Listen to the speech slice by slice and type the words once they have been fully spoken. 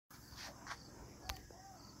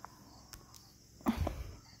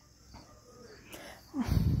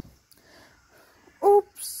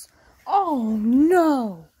Oh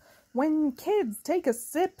no! When kids take a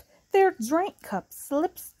sip, their drink cup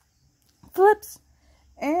slips, flips,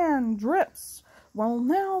 and drips. Well,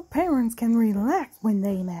 now parents can relax when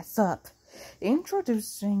they mess up.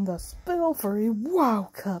 Introducing the Spill-Free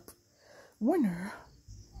Wow Cup, winner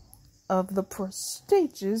of the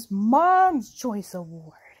prestigious Mom's Choice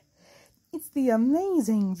Award. It's the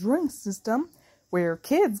amazing drink system where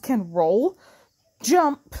kids can roll,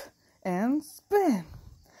 jump, and spin.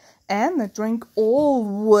 And the drink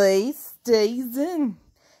always stays in.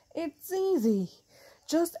 It's easy.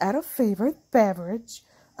 Just add a favorite beverage,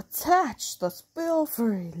 attach the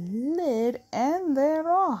spill-free lid, and they're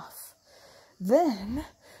off. Then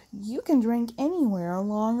you can drink anywhere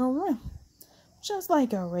along a rim, just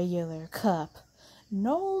like a regular cup.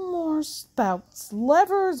 No more spouts,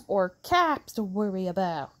 levers, or caps to worry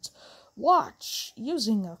about. Watch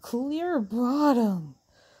using a clear bottom.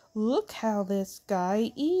 Look how this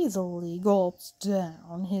guy easily gulps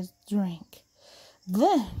down his drink.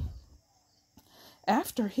 Then,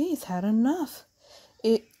 after he's had enough,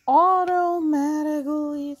 it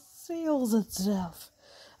automatically seals itself.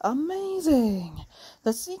 Amazing!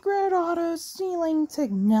 The secret auto-sealing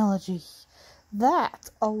technology that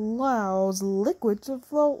allows liquid to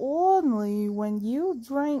flow only when you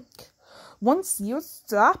drink. Once you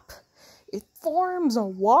stop, it forms a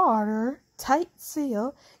watertight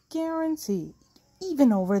seal, guaranteed.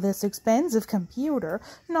 Even over this expensive computer,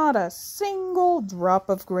 not a single drop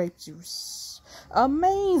of grape juice.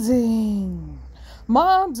 Amazing!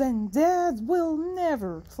 Moms and dads will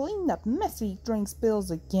never clean up messy drink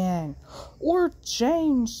spills again, or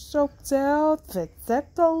change soaked outfits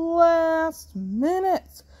at the last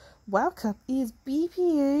minute. Wow Cup is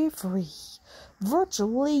BPA free,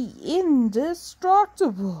 virtually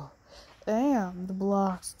indestructible, and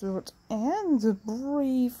blocks dirt and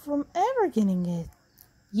debris from ever getting it.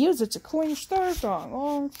 Use it to quench thirst on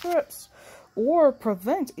long trips, or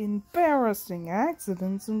prevent embarrassing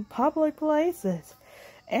accidents in public places.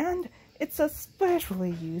 And it's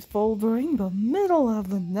especially useful during the middle of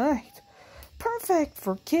the night. Perfect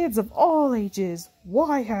for kids of all ages.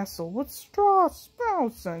 Why hassle with straw,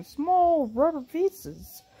 spouts, and small rubber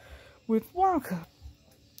pieces? With Wow Cup,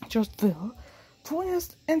 just fill,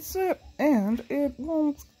 twist, and sip, and it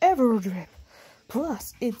won't ever drip.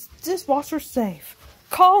 Plus, it's dishwasher safe.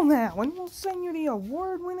 Call now and we'll send you the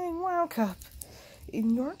award-winning Wow Cup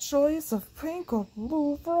in your choice of pink or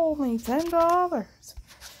blue for only $10.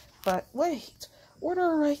 But wait,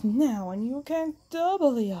 order right now and you can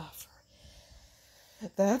double the offer.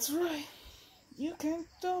 That's right, you can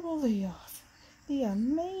double the offer. The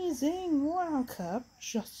amazing Wow Cup,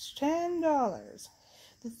 just $10.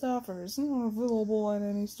 This offer is not available at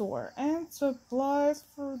any store, and supplies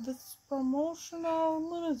for this promotion are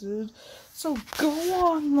limited, so go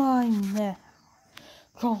online now.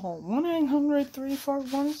 Call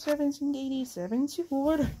 1-800-341-1787 to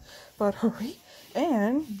order, but hurry,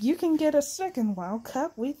 and you can get a second Wow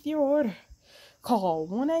Cup with your order. Call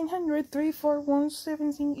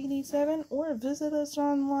 1-800-341-1787 or visit us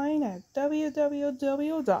online at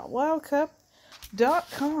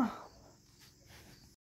www.wowcup.com.